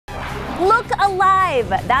Look alive!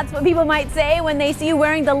 That's what people might say when they see you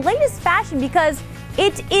wearing the latest fashion, because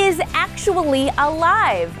it is actually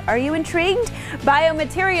alive. Are you intrigued?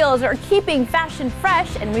 Biomaterials are keeping fashion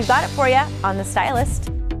fresh, and we've got it for you on The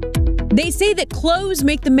Stylist. They say that clothes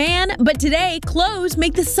make the man, but today, clothes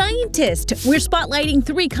make the scientist. We're spotlighting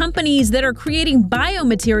 3 companies that are creating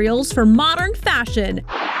biomaterials for modern fashion.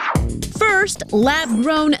 First,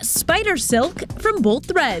 lab-grown spider silk from Bolt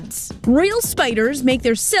Threads. Real spiders make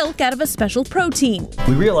their silk out of a special protein.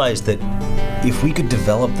 We realized that if we could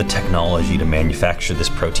develop the technology to manufacture this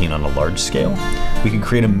protein on a large scale, we could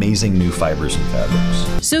create amazing new fibers and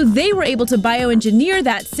fabrics. So they were able to bioengineer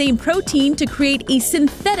that same protein to create a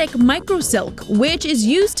synthetic microsilk, which is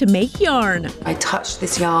used to make yarn. I touched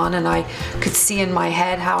this yarn and I could see in my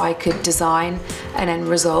head how I could design an end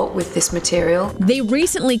result with this material. They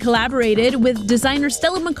recently collaborated with designer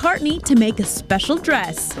Stella McCartney to make a special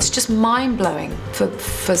dress. It's just mind-blowing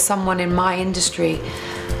for someone in my industry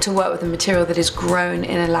to work with a material that is grown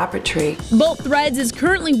in a laboratory. Bolt Threads is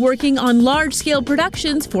currently working on large-scale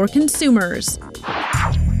productions for consumers.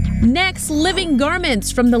 Next, living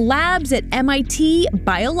garments from the labs at MIT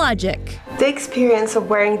Biologic. The experience of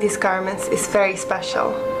wearing these garments is very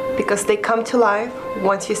special because they come to life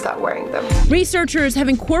once you start wearing them. Researchers have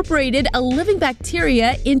incorporated a living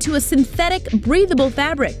bacteria into a synthetic breathable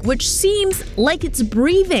fabric, which seems like it's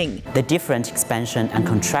breathing. The different expansion and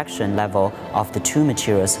contraction level of the 2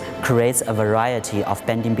 materials creates a variety of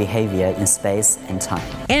bending behavior in space and time.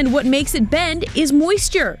 And what makes it bend is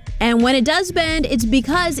moisture. And when it does bend, it's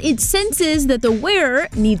because it senses that the wearer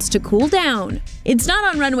needs to cool down. It's not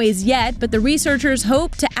on runways yet, but the researchers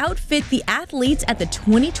hope to outfit the athletes at the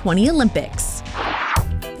 2020 Olympics.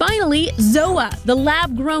 Finally, Zoa, the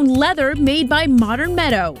lab-grown leather made by Modern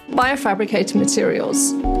Meadow. Biofabricated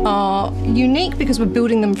materials are unique because we're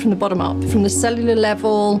building them from the bottom up, from the cellular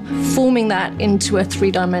level, forming that into a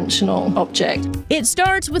 3-dimensional object. It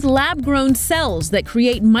starts with lab-grown cells that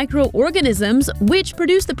create microorganisms which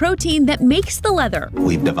produce the protein that makes the leather.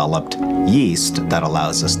 We've developed yeast that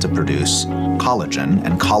allows us to produce collagen,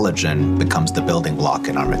 and collagen becomes the building block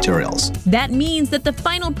in our materials. That means that the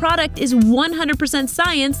final product is 100%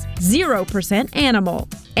 science, 0% animal.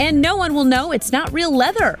 And no one will know it's not real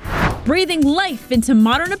leather. Breathing life into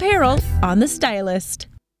modern apparel on The Stylist.